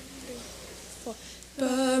4.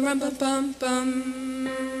 Ba-rum-ba-bum-bum.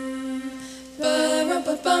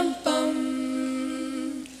 Ba-rum-ba-bum-bum.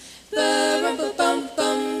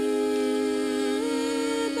 Ba-rum-ba-bum-bum.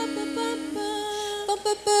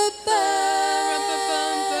 Ba-ba-ba-ba.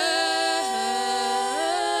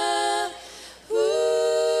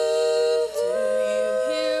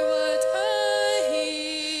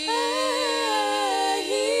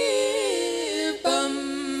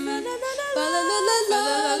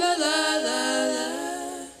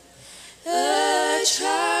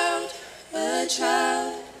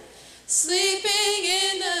 Child sleeping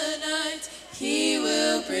in the night, he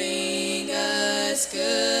will bring us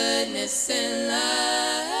goodness and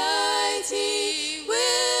light. He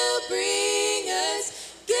will bring us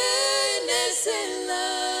goodness and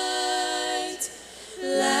light.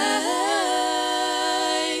 Light.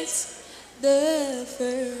 The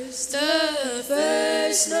first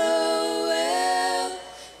Noel,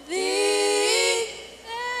 the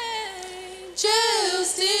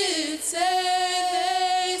angels did say.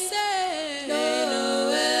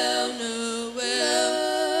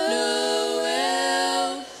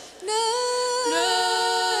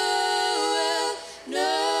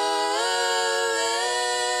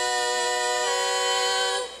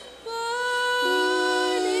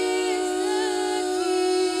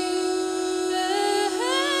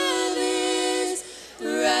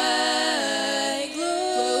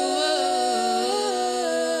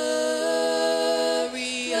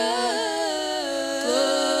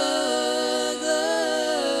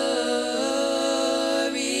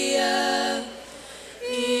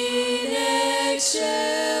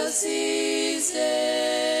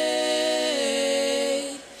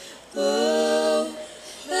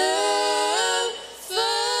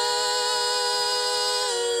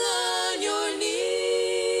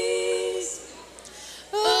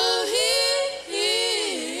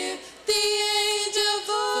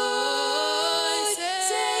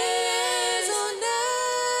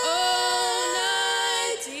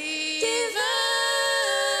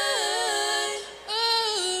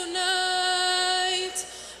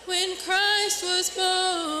 Was born,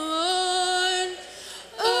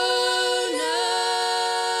 oh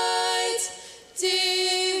night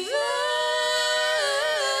divine,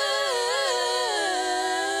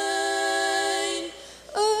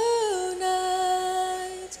 oh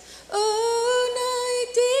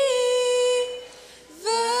night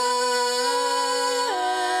divine.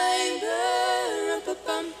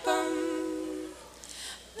 Ba-rum-pa-bum-bum,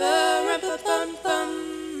 ba-rum-pa-bum-bum,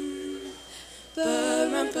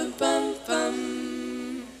 ba-rum-pa-bum-bum.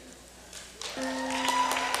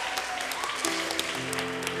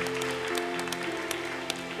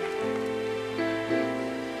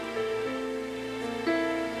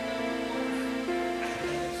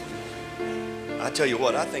 I tell you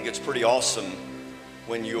what, I think it's pretty awesome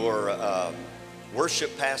when your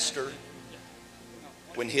worship pastor,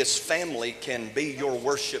 when his family can be your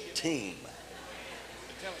worship team.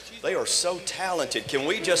 They are so talented. Can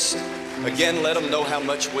we just, again, let them know how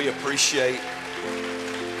much we appreciate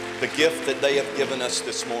the gift that they have given us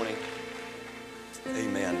this morning?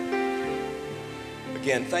 Amen.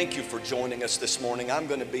 Again, thank you for joining us this morning. I'm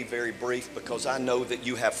going to be very brief because I know that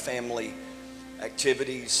you have family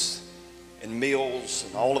activities and meals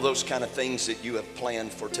and all of those kind of things that you have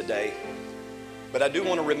planned for today. But I do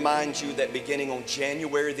want to remind you that beginning on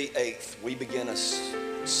January the 8th, we begin a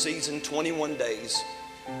season, 21 days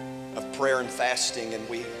of prayer and fasting, and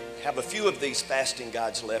we have a few of these fasting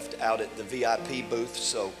guides left out at the VIP booth.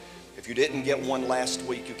 So if you didn't get one last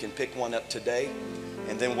week, you can pick one up today,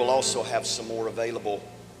 and then we'll also have some more available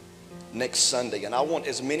next Sunday. And I want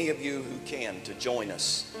as many of you who can to join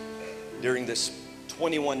us during this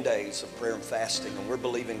 21 days of prayer and fasting, and we're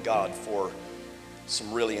believing God for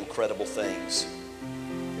some really incredible things.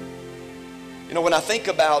 You know, when I think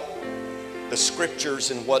about the scriptures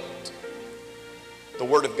and what the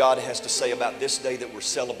Word of God has to say about this day that we're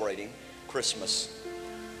celebrating, Christmas,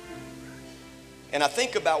 and I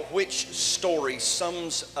think about which story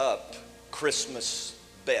sums up Christmas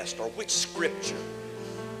best, or which scripture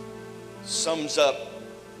sums up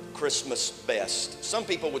Christmas best. Some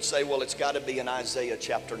people would say, well, it's got to be in Isaiah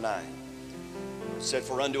chapter 9. It said,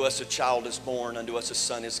 for unto us a child is born, unto us a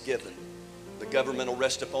son is given. The government will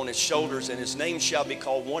rest upon his shoulders, and his name shall be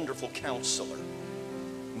called Wonderful Counselor,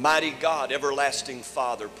 Mighty God, Everlasting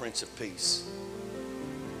Father, Prince of Peace.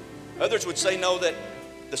 Others would say, no, that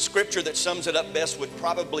the scripture that sums it up best would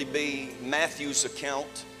probably be Matthew's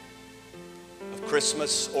account of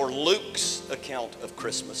Christmas or Luke's account of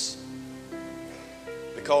Christmas,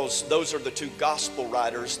 because those are the two gospel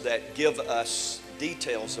writers that give us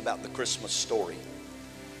details about the Christmas story.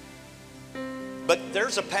 But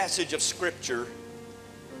there's a passage of Scripture,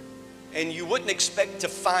 and you wouldn't expect to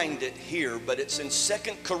find it here, but it's in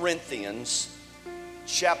 2 Corinthians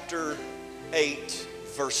chapter 8,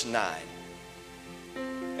 verse 9.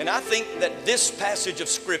 And I think that this passage of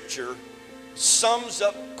Scripture sums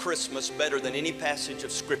up Christmas better than any passage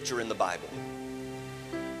of Scripture in the Bible.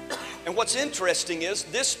 And what's interesting is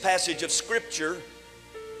this passage of Scripture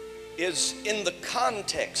is in the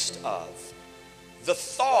context of the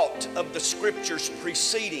thought of the Scriptures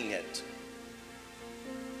preceding it.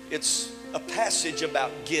 It's a passage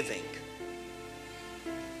about giving.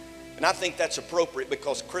 And I think that's appropriate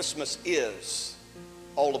because Christmas is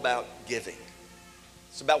all about giving.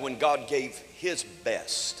 It's about when God gave His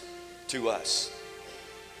best to us.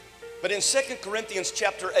 But in 2 Corinthians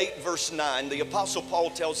chapter 8, verse 9, the Apostle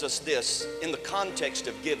Paul tells us this in the context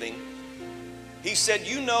of giving. He said,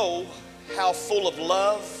 you know how full of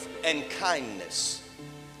love and kindness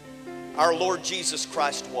our Lord Jesus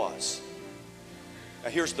Christ was.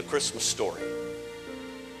 Now here's the Christmas story.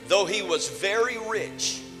 Though He was very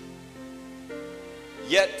rich,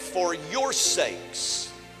 yet for your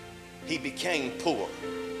sakes He became poor,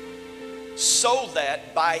 so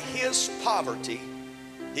that by His poverty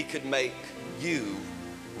He could make you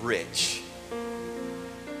rich.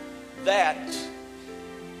 That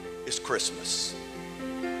is Christmas.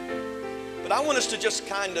 But I want us to just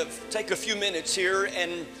kind of take a few minutes here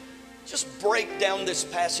and just break down this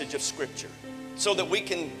passage of Scripture so that we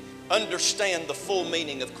can understand the full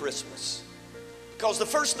meaning of Christmas. Because the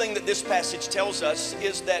first thing that this passage tells us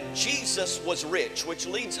is that Jesus was rich, which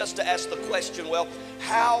leads us to ask the question, well,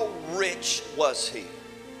 how rich was He?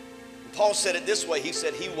 Paul said it this way. He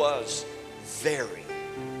said He was very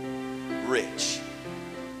rich.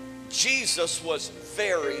 Jesus was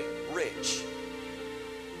very rich.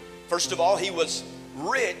 First of all, He was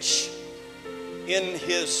rich in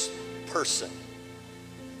His person.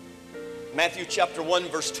 Matthew chapter 1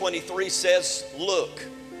 verse 23 says, look,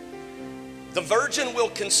 the virgin will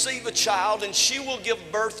conceive a child and she will give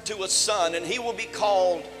birth to a son, and he will be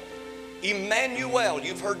called Emmanuel.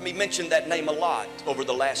 You've heard me mention that name a lot over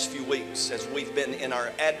the last few weeks as we've been in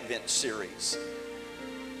our Advent series.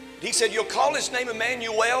 He said, you'll call His name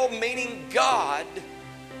Emmanuel, meaning God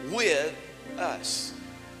with us.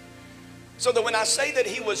 So that when I say that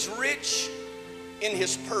He was rich in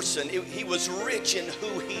His person, He was rich in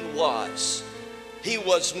who He was. He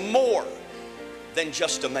was more than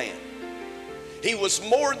just a man. He was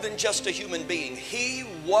more than just a human being. He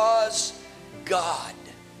was God.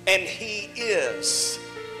 And He is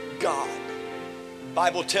God. The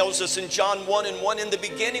Bible tells us in John 1:1, in the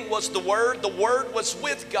beginning was the Word was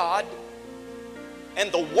with God,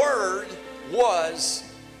 and the Word was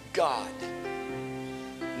God.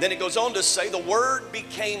 And then it goes on to say the Word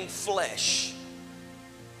became flesh.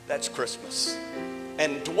 That's Christmas.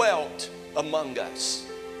 And dwelt among us.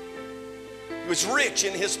 He was rich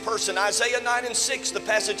in His person. Isaiah 9:6, the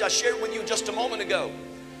passage I shared with you just a moment ago,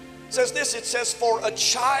 says this. It says, for a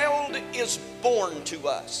child is born to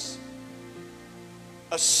us,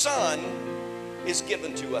 a son is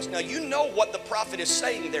given to us. Now you know what the prophet is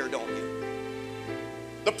saying there, don't you?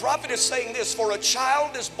 The prophet is saying this, for a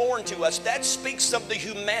child is born to us. That speaks of the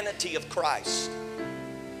humanity of Christ.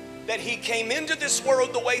 That He came into this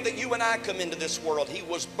world the way that you and I come into this world. He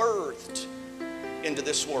was birthed into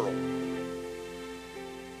this world.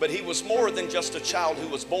 But He was more than just a child who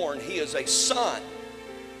was born. He is a son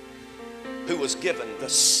who was given, the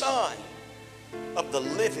Son of the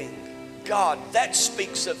living God. That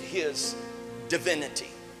speaks of His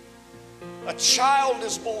divinity. A child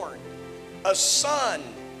is born, a son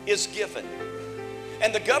is given,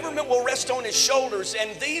 and the government will rest on His shoulders,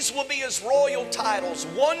 and these will be His royal titles: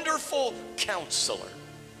 Wonderful Counselor,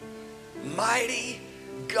 Mighty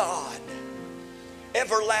God,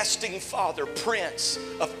 Everlasting Father, Prince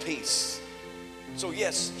of Peace. So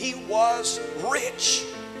yes, He was rich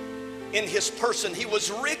in His person. He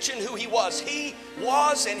was rich in who He was. He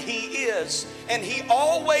was and He is, and He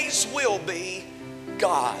always will be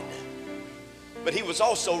God. But He was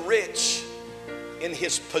also rich in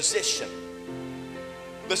His position.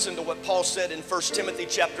 Listen to what Paul said in 1 Timothy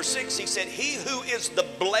chapter 6. He said, He who is the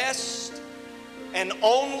blessed and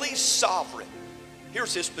only sovereign,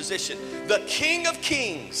 here's His position, the King of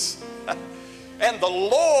Kings and the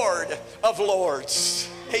Lord of Lords.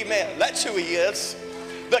 Amen. That's who He is.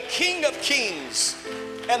 The King of Kings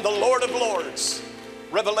and the Lord of Lords.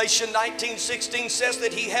 Revelation 19:16 says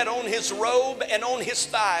that He had on His robe and on His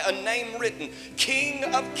thigh a name written, King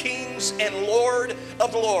of Kings and Lord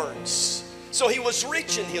of Lords. So He was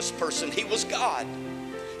rich in His person. He was God.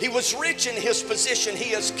 He was rich in His position.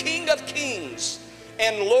 He is King of Kings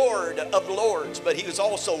and Lord of lords, but he was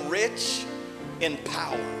also rich in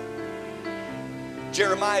power.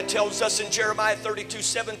 Jeremiah tells us in Jeremiah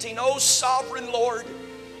 32:17, O sovereign Lord,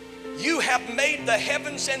 you have made the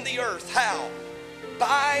heavens and the earth. How?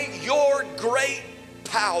 By your great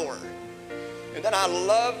power. And then I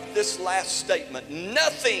love this last statement.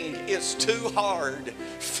 Nothing is too hard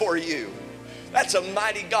for you. That's a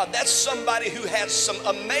mighty God. That's somebody who has some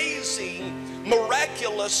amazing,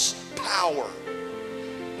 miraculous power.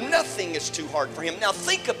 Nothing is too hard for him. Now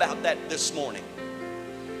think about that this morning.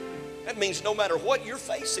 That means no matter what you're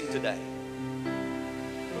facing today.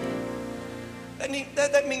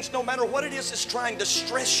 That means no matter what it is that's trying to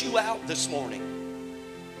stress you out this morning.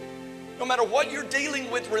 No matter what you're dealing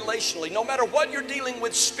with relationally, no matter what you're dealing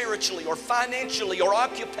with spiritually or financially or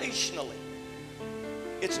occupationally,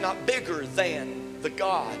 it's not bigger than the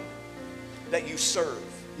God that you serve.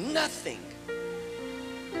 Nothing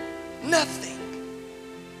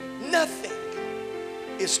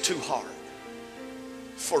is too hard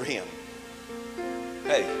for him.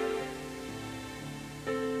 Hey,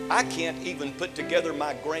 I can't even put together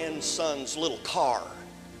my grandson's little car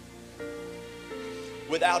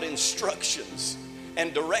without instructions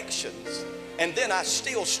and directions, and then I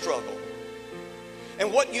still struggle.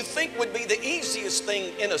 And what you think would be the easiest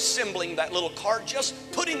thing in assembling that little car,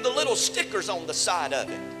 just putting the little stickers on the side of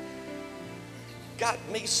it, got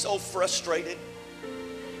me so frustrated.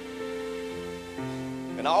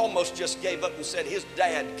 And I almost just gave up and said, his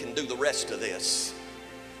dad can do the rest of this.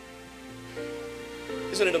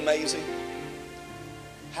 Isn't it amazing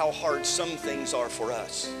how hard some things are for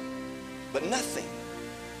us? But nothing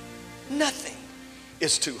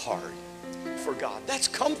is too hard for God. That's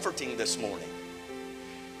comforting this morning.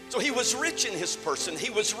 So he was rich in his person. He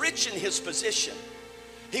was rich in his position.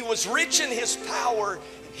 He was rich in his power.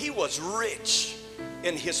 He was rich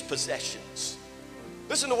in his possessions.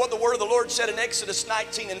 Listen to what the word of the Lord said in Exodus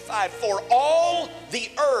 19:5. For all the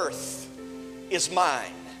earth is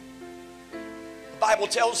mine. The Bible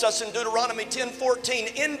tells us in Deuteronomy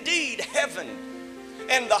 10:14, indeed heaven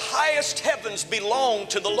and the highest heavens belong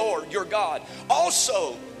to the Lord your God.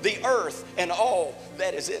 Also the earth and all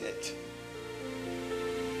that is in it.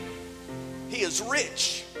 He is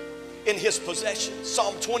rich in his possessions.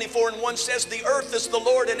 Psalm 24:1 says, the earth is the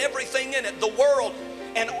Lord and everything in it, the world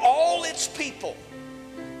and all its people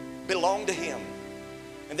belong to him.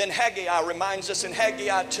 And then Haggai reminds us in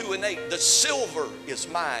Haggai 2:8, the silver is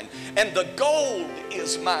mine and the gold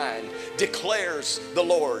is mine, declares the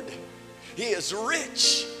Lord. He is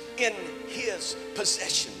rich in his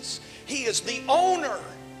possessions. He is the owner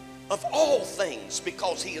of all things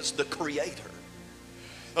because he is the creator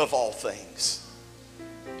of all things.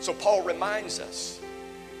 So Paul reminds us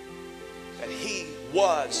that he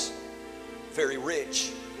was very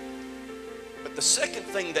rich. But the second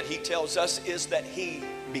thing that he tells us is that he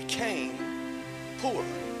became poor.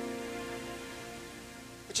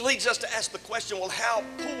 Which leads us to ask the question, well, how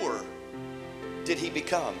poor did he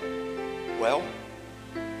become? Well,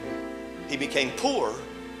 he became poor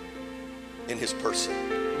in his person.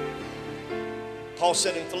 Paul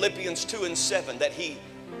said in Philippians 2:7 that he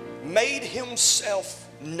made himself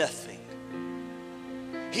nothing.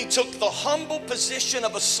 He took the humble position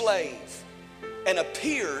of a slave and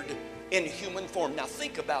appeared in human form. Now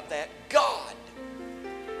think about that. God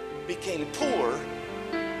became poor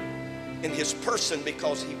in his person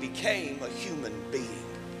because he became a human being.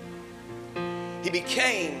 He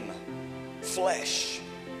became flesh.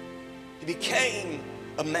 He became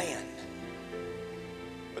a man.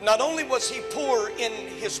 But not only was he poor in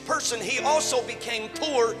his person, he also became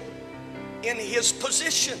poor in his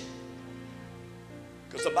position.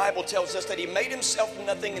 Because the Bible tells us that he made himself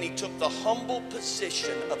nothing and he took the humble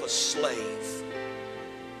position of a slave.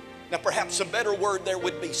 Now perhaps a better word there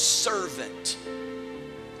would be servant.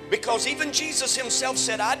 Because even Jesus himself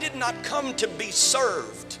said, I did not come to be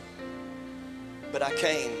served, but I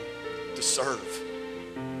came to serve.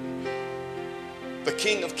 The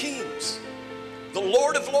King of Kings, the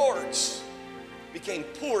Lord of Lords, became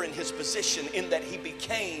poor in his position in that he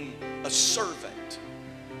became a servant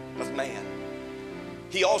of man.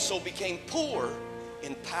 He also became poor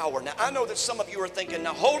in power. Now, I know that some of you are thinking,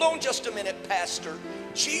 now hold on just a minute, Pastor.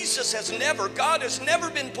 God has never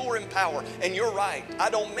been poor in power. And you're right. I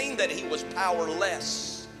don't mean that he was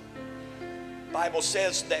powerless. The Bible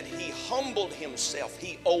says that he humbled himself.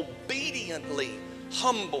 He obediently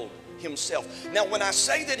humbled himself. Now, when I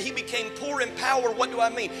say that he became poor in power, what do I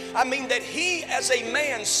mean? I mean that he, as a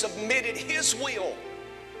man, submitted his will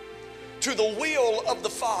to the will of the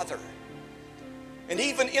Father. And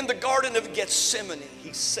even in the Garden of Gethsemane,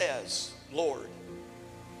 he says, Lord,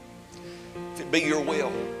 if it be your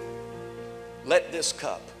will, let this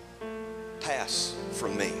cup pass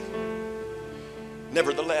from me.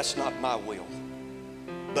 Nevertheless, not my will,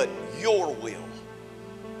 but your will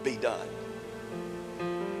be done.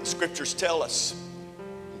 The scriptures tell us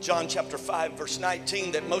in John chapter 5 verse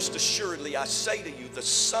 19 that most assuredly I say to you, the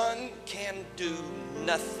Son can do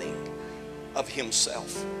nothing of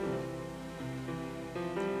himself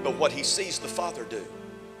but what he sees the Father do.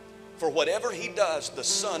 For whatever he does, the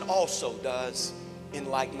Son also does in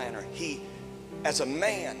like manner. He, as a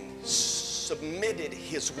man, submitted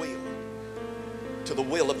his will to the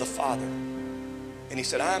will of the Father. And he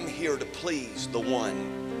said, I'm here to please the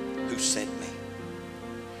one who sent me.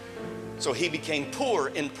 So he became poor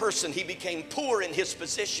in person. He became poor in his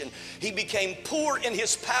position. He became poor in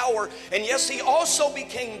his power. And yes, he also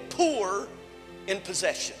became poor in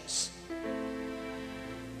possessions.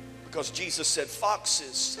 Because Jesus said,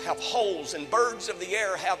 foxes have holes and birds of the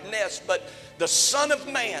air have nests, but the Son of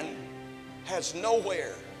Man has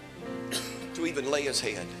nowhere to even lay his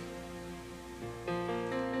head.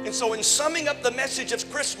 And so in summing up the message of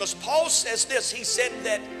Christmas, Paul says this. He said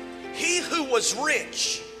that he who was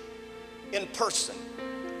rich in person,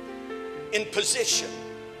 in position,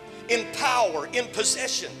 in power, in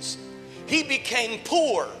possessions, he became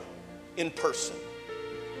poor in person,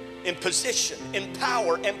 in position, in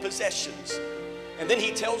power, and possessions. And then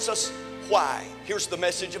he tells us why. Here's the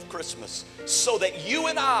message of Christmas. So that you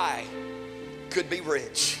and I could be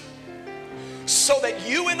rich. So that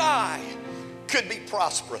you and I could be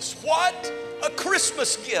prosperous. What a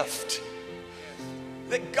Christmas gift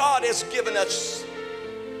that God has given us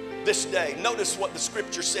this day. Notice what the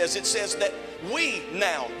scripture says. It says that we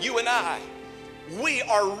now, you and I, we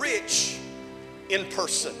are rich in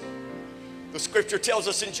person. The scripture tells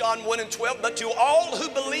us in John 1:12, but to all who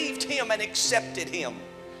believed him and accepted him,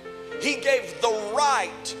 he gave the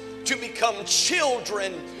right to become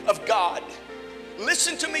children of God.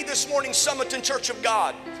 Listen to me this morning, Summerton Church of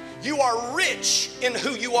God. You are rich in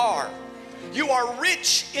who you are. You are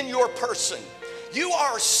rich in your person. You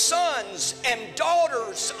are sons and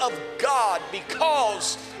daughters of God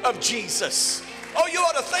because of Jesus. Oh, you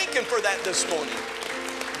ought to thank him for that this morning.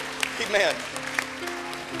 Amen.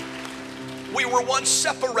 We were once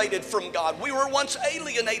separated from God. We were once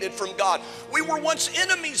alienated from God. We were once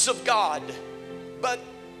enemies of God. But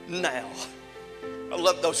now, I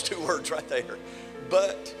love those two words right there.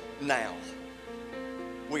 But now,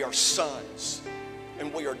 we are sons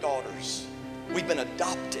and we are daughters. We've been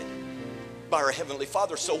adopted by our Heavenly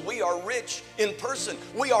Father. So we are rich in person.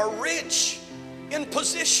 We are rich in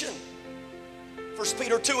position. 1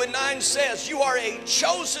 Peter 2:9 says, you are a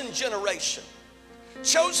chosen generation,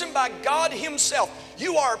 chosen by God himself.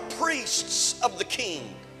 You are priests of the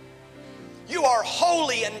King. You are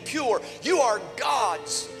holy and pure. You are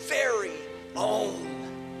God's very own.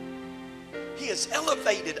 He has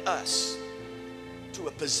elevated us to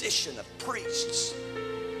a position of priests.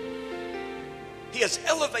 He has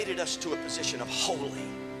elevated us to a position of holy,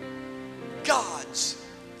 God's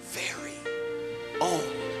very own.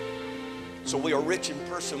 So we are rich in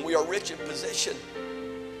person. We are rich in position.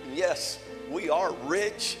 And yes, we are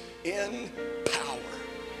rich in power.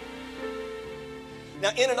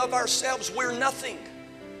 Now, in and of ourselves, we're nothing.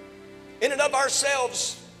 In and of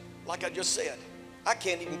ourselves, like I just said, I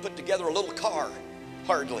can't even put together a little car,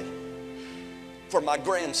 hardly, for my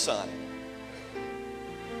grandson.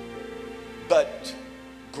 But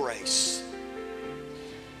grace.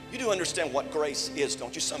 You do understand what grace is,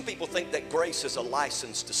 don't you? Some people think that grace is a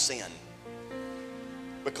license to sin,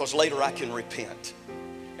 because later I can repent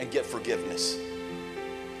and get forgiveness.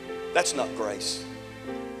 That's not grace.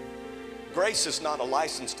 Grace is not a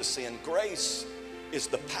license to sin. Grace is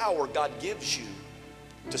the power God gives you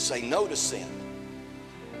to say no to sin.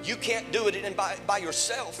 You can't do it by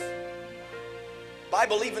yourself. The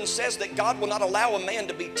Bible even says that God will not allow a man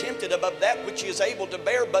to be tempted above that which he is able to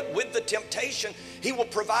bear, but with the temptation, he will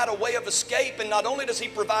provide a way of escape. And not only does he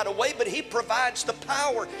provide a way, but he provides the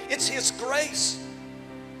power. It's his grace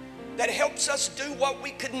that helps us do what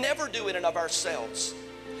we could never do in and of ourselves.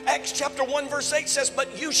 Acts chapter 1 verse 8 says,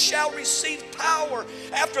 but you shall receive power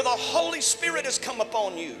after the Holy Spirit has come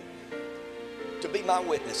upon you to be my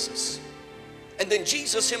witnesses. And then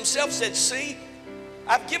Jesus himself said, see,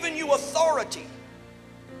 I've given you authority.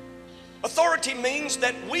 Authority means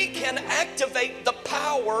that we can activate the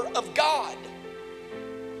power of God.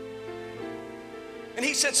 And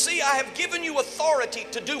he said, see, I have given you authority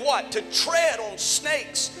to do what? To tread on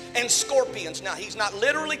snakes and scorpions. Now, he's not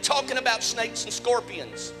literally talking about snakes and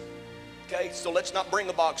scorpions. Okay, so let's not bring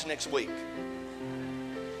a box next week.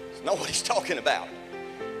 That's not what he's talking about.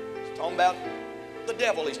 He's talking about the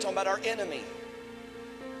devil. He's talking about our enemy.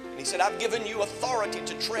 And he said, I've given you authority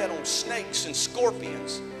to tread on snakes and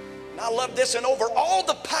scorpions. And I love this, and over all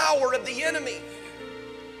the power of the enemy.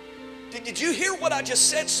 Did you hear what I just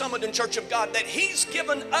said, Summerton Church of God? That He's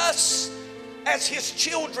given us as His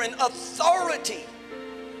children authority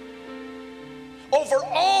over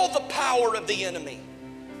all the power of the enemy.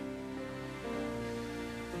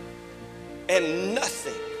 And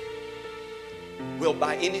nothing will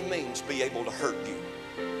by any means be able to hurt you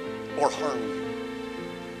or harm you.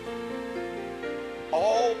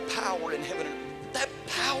 All power in heaven, that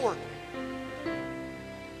power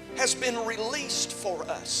has been released for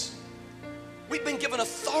us. We've been given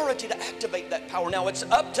authority to activate that power. Now it's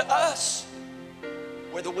up to us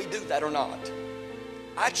whether we do that or not.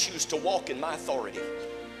 I choose to walk in my authority.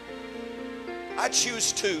 I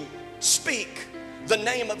choose to speak the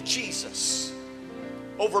name of Jesus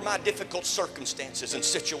over my difficult circumstances and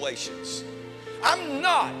situations. I'm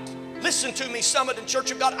not, listen to me, Summerton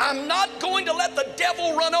Church of God, I'm not going to let the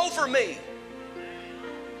devil run over me.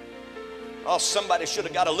 Oh, somebody should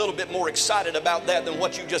have got a little bit more excited about that than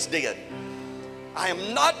what you just did. I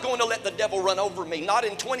am not going to let the devil run over me, not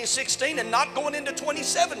in 2016 and not going into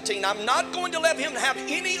 2017. I'm not going to let him have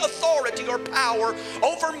any authority or power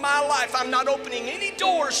over my life. I'm not opening any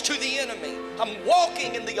doors to the enemy. I'm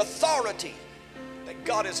walking in the authority that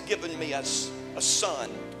God has given me as a son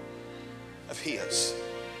of His.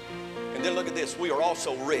 And then look at this, we are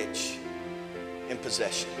also rich in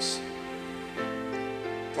possessions.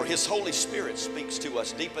 For His Holy Spirit speaks to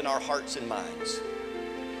us deep in our hearts and minds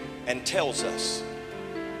and tells us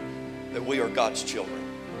that we are God's children.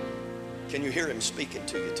 Can you hear Him speaking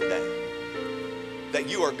to you today? That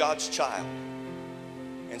you are God's child.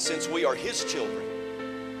 And since we are His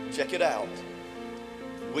children, check it out,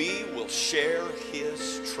 we will share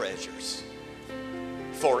His treasures.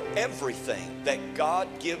 For everything that God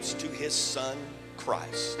gives to His Son,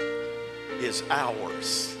 Christ, is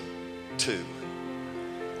ours too.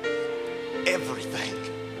 Everything.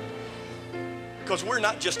 Because we're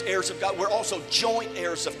not just heirs of God, we're also joint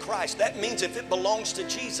heirs of Christ. That means if it belongs to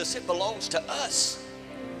Jesus, it belongs to us.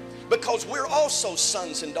 Because we're also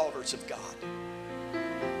sons and daughters of God.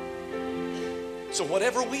 So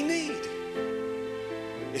whatever we need,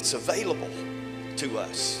 it's available to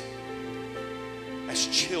us as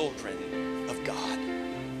children of God.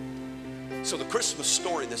 So the Christmas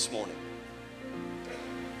story this morning,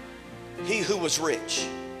 He who was rich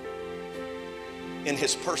in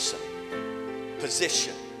His person,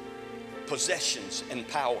 position, possessions, and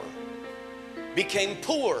power, became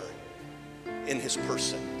poor in His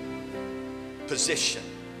person, position,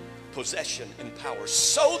 possession, and power,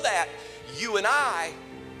 so that you and I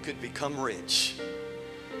could become rich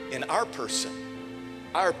in our person,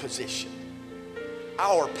 our position,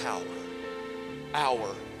 our power,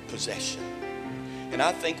 our possession. And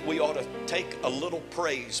I think we ought to take a little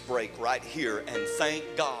praise break right here and thank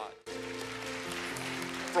God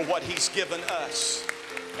for what He's given us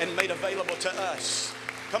and made available to us.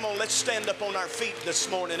 Come on, let's stand up on our feet this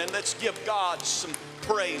morning and let's give God some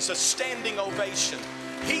praise, a standing ovation.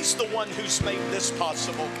 He's the one who's made this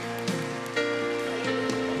possible.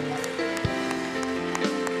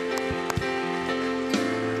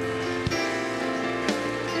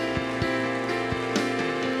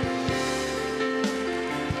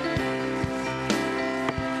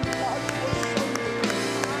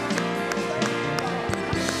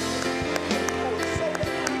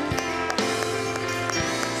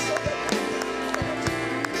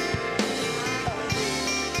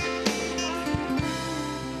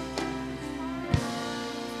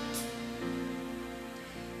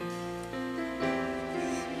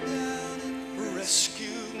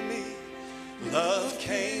 Love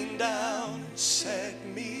came down and set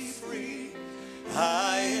me free.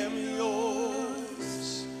 I am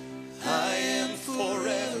yours. I am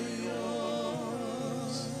forever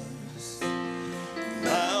yours.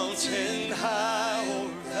 Mountain high or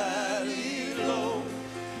valley low,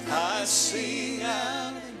 I sing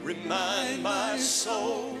out and remind my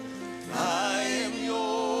soul, I am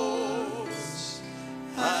yours.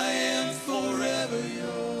 I am forever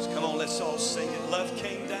yours. Come on, let's all sing it. Love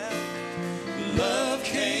came down. Love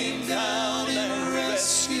came down and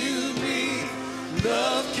rescued me.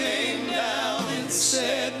 Love came down and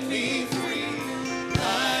set me free.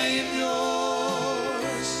 I am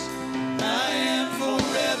yours. I am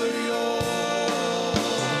forever yours.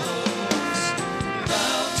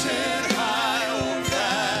 Mountain high or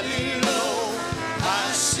valley low,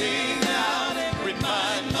 I sing out and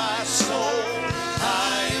remind my soul,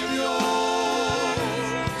 I am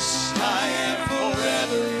yours. I am forever yours.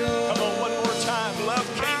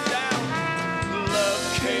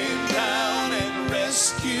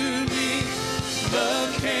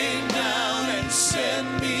 Love came down and set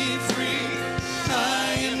me free.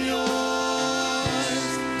 I am yours.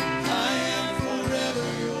 I am forever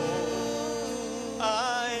yours.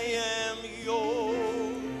 I am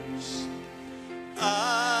yours.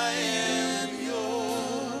 I am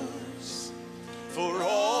yours for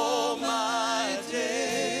all my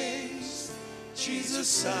days.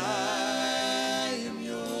 Jesus, I am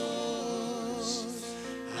yours.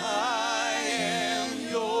 I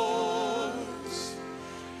am yours.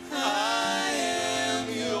 I am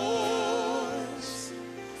yours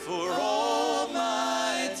for all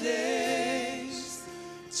my days.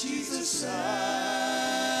 Jesus,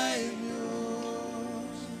 I am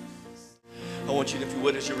yours. I want you, if you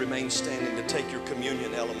would, as you remain standing, to take your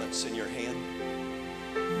communion elements in your hand.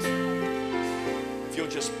 If you'll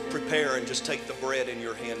just prepare and just take the bread in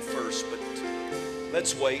your hand first, but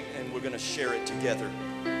let's wait and we're going to share it together.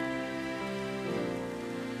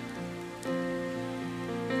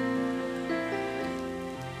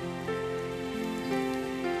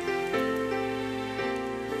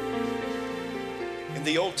 In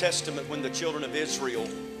the Old Testament, when the children of Israel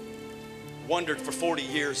wandered for 40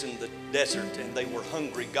 years in the desert and they were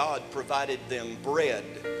hungry, God provided them bread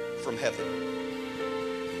from heaven.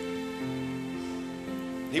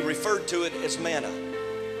 He referred to it as manna.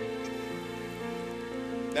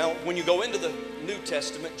 Now, when you go into the New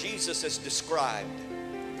Testament, Jesus is described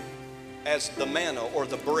as the manna or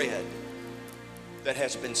the bread that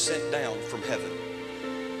has been sent down from heaven.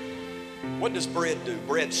 What does bread do?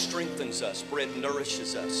 Bread strengthens us. Bread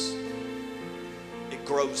nourishes us. It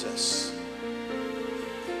grows us.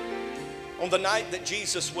 On the night that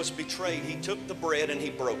Jesus was betrayed, he took the bread and he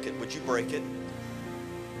broke it. Would you break it?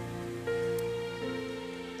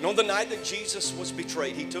 And on the night that Jesus was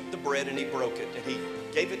betrayed, he took the bread and he broke it and he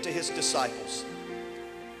gave it to his disciples.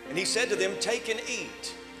 And he said to them, "Take and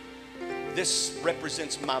eat. This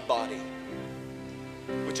represents my body,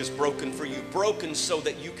 which is broken for you. Broken so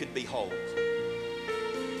that you could be whole.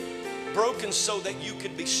 Broken so that you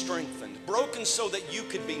could be strengthened. Broken so that you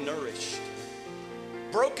could be nourished.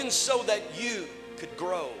 Broken so that you could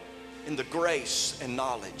grow in the grace and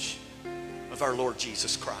knowledge of our Lord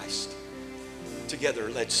Jesus Christ." Together,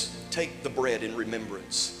 let's take the bread in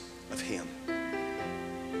remembrance of him.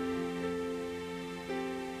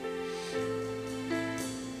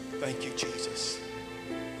 Thank you, Jesus.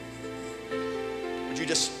 Would you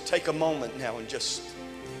just take a moment now and just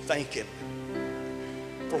thank him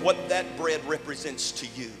for what that bread represents to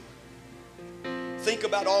you? Think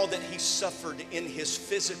about all that he suffered in his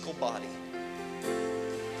physical body.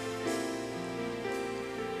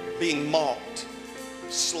 Being mocked,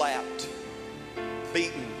 slapped,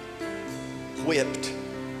 beaten, whipped.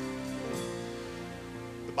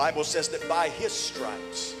 The Bible says that by his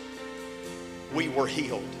stripes we were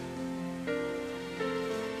healed.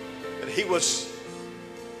 That he was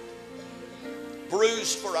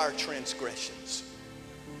bruised for our transgressions.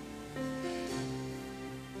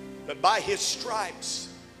 That by his stripes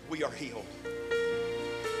we are healed.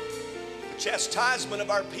 The chastisement of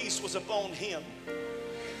our peace was upon him.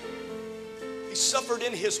 He suffered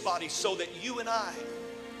in his body so that you and I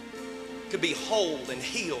could be whole and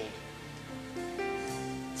healed,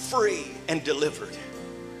 free and delivered.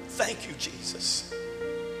 Thank you, Jesus,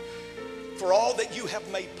 for all that you have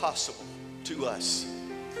made possible to us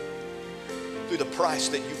through the price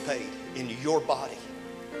that you paid in your body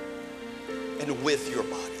and with your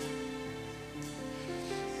body.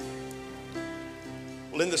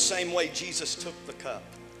 Well, in the same way, Jesus took the cup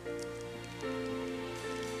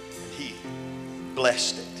and he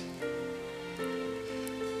blessed it.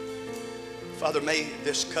 Father, may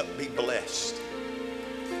this cup be blessed.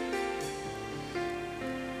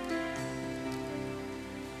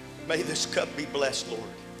 May this cup be blessed,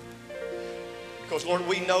 Lord. Because, Lord,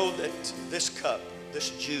 we know that this cup, this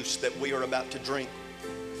juice that we are about to drink,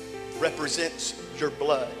 represents your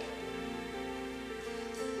blood.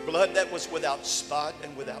 Blood that was without spot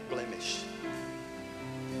and without blemish.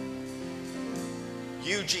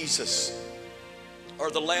 You, Jesus, are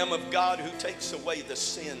the Lamb of God who takes away the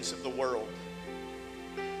sins of the world.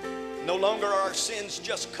 No longer are our sins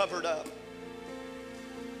just covered up,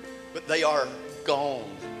 but they are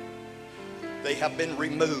gone. They have been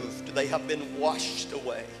removed. They have been washed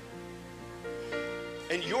away.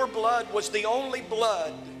 And your blood was the only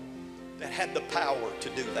blood that had the power to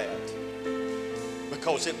do that,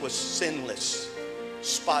 because it was sinless,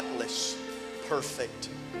 spotless, perfect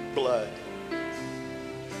blood.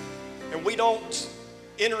 And we don't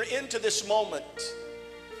enter into this moment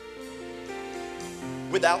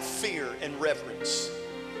without fear and reverence,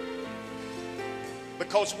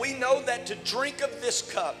 because we know that to drink of this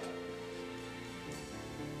cup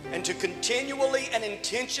And to continually and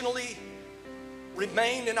intentionally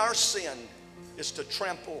remain in our sin is to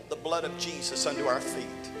trample the blood of Jesus under our feet.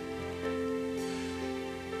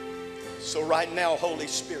 So right now, Holy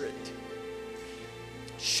Spirit,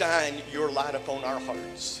 shine your light upon our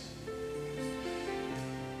hearts.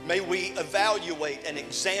 May we evaluate and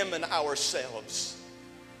examine ourselves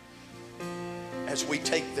as we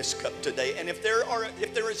take this cup today. And if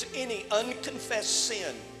there is any unconfessed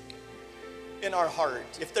sin in our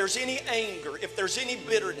heart, if there's any anger, if there's any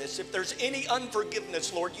bitterness, if there's any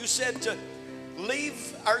unforgiveness, Lord, you said to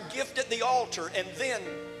leave our gift at the altar and then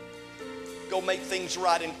go make things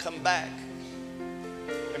right and come back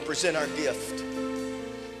and present our gift.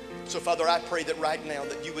 So, Father, I pray that right now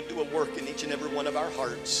that you would do a work in each and every one of our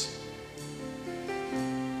hearts.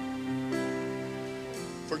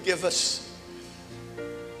 Forgive us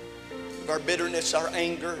of our bitterness, our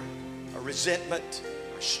anger, our resentment,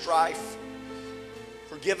 our strife.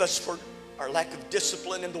 Forgive us for our lack of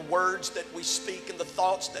discipline in the words that we speak and the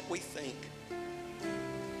thoughts that we think.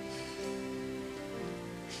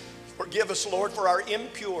 Forgive us, Lord, for our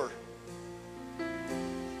impure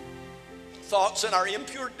thoughts and our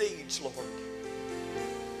impure deeds, Lord.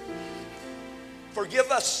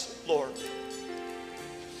 Forgive us, Lord,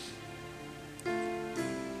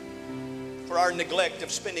 for our neglect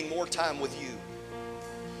of spending more time with you,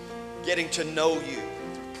 getting to know you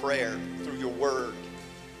through prayer, through your word.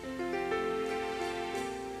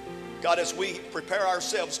 God, as we prepare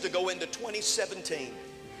ourselves to go into 2017,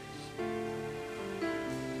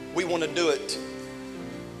 we want to do it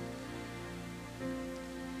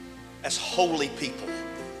as holy people,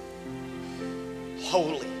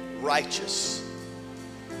 holy, righteous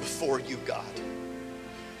before you, God,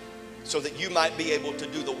 so that you might be able to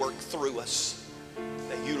do the work through us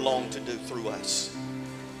that you long to do through us.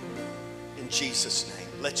 In Jesus' name,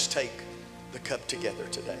 let's take the cup together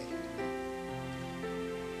today.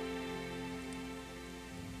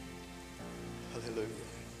 Hallelujah.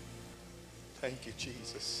 Thank you,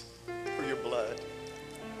 Jesus, for your blood.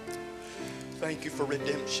 Thank you for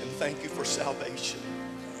redemption. Thank you for salvation.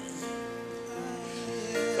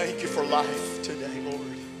 Thank you for life today,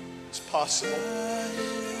 Lord. It's possible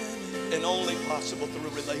and only possible through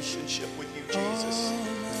a relationship with you, Jesus.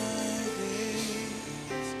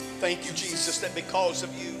 Thank you, Jesus, that because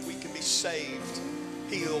of you we can be saved,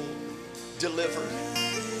 healed, delivered.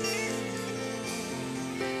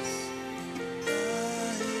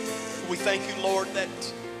 We thank you, Lord, that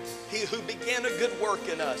he who began a good work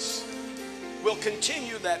in us will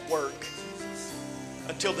continue that work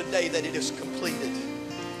until the day that it is completed.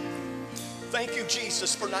 Thank you,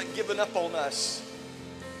 Jesus, for not giving up on us,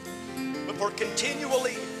 but for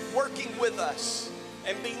continually working with us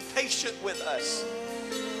and being patient with us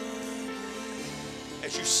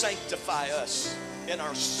as you sanctify us in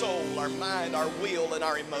our soul, our mind, our will, and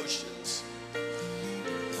our emotions.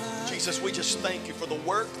 Jesus, we just thank you for the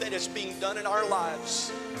work that is being done in our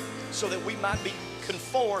lives so that we might be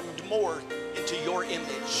conformed more into your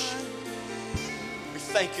image. We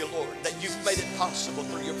thank you, Lord, that you've made it possible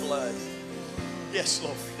through your blood. Yes,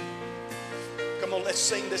 Lord. Come on, let's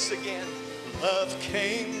sing this again. Love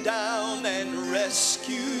came down and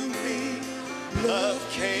rescued me. Love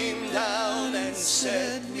came down and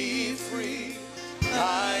set me free.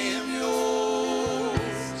 I am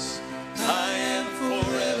yours. I am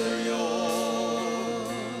forever yours.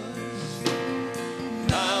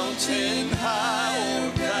 Mountain high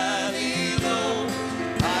or valley low,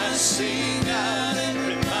 I sing out and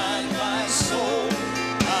remind my soul,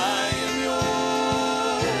 I am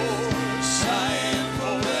yours. I am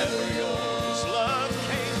forever yours. Love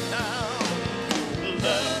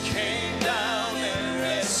came down and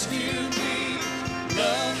rescued me.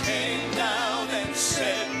 Love came down and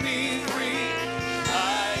set me free.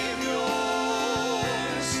 I am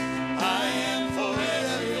yours. I am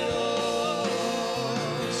forever yours.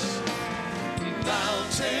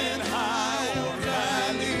 Mountain high or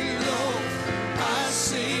valley low, I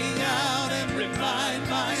sing out and remind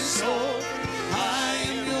my soul, I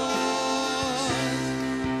am yours.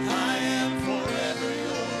 I am forever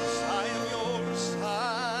yours. I am yours. I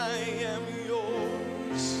am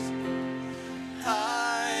yours. I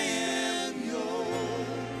am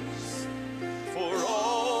yours for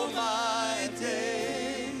all my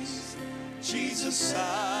days. Jesus,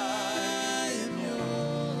 I am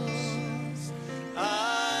yours.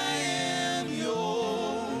 I am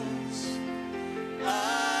yours.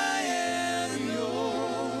 I am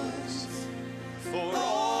yours for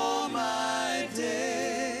all my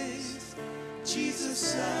days.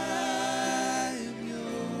 Jesus, I am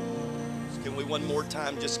yours. Can we one more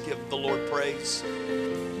time just give the Lord praise?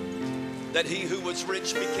 that he who was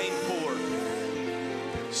rich became poor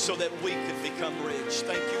so that we could become rich.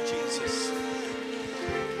 Thank you, Jesus.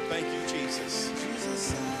 Thank you, Jesus.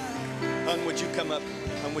 Hon, would you come up?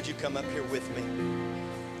 Hon, would you come up here with me?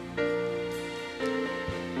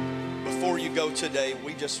 Before you go today,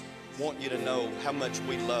 we just want you to know how much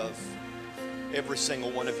we love every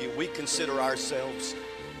single one of you. We consider ourselves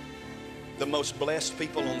the most blessed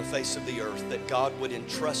people on the face of the earth, that God would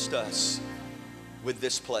entrust us with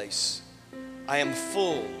this place. I am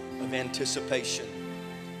full of anticipation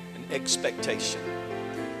and expectation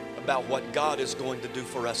about what God is going to do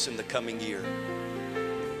for us in the coming year.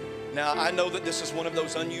 Now, I know that this is one of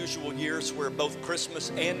those unusual years where both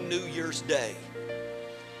Christmas and New Year's Day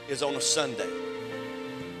is on a Sunday.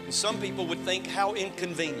 And some people would think how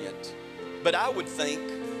inconvenient, but I would think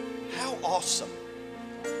how awesome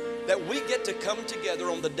that we get to come together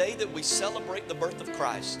on the day that we celebrate the birth of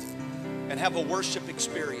Christ and have a worship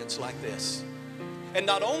experience like this. And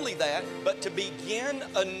not only that, but to begin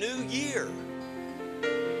a new year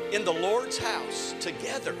in the Lord's house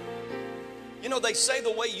together. You know, they say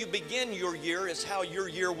the way you begin your year is how your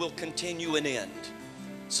year will continue and end.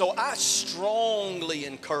 So I strongly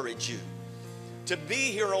encourage you to be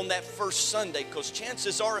here on that first Sunday, because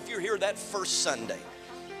chances are if you're here that first Sunday,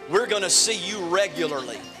 we're going to see you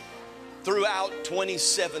regularly throughout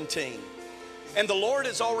 2017. And the Lord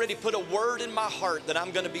has already put a word in my heart that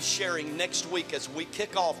I'm going to be sharing next week as we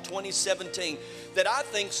kick off 2017 that I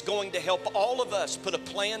think is going to help all of us put a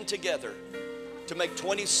plan together to make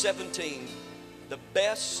 2017 the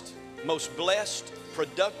best, most blessed,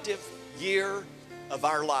 productive year of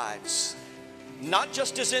our lives. Not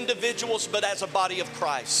just as individuals, but as a body of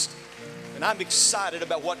Christ. And I'm excited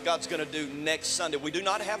about what God's going to do next Sunday. We do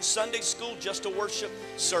not have Sunday school, just a worship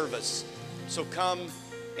service. So come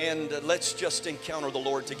and let's just encounter the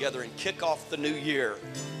Lord together and kick off the new year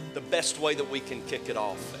the best way that we can kick it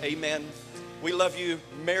off. Amen. We love you.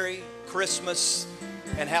 Merry Christmas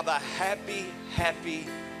and have a happy, happy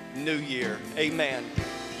New Year. Amen.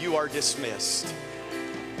 You are dismissed.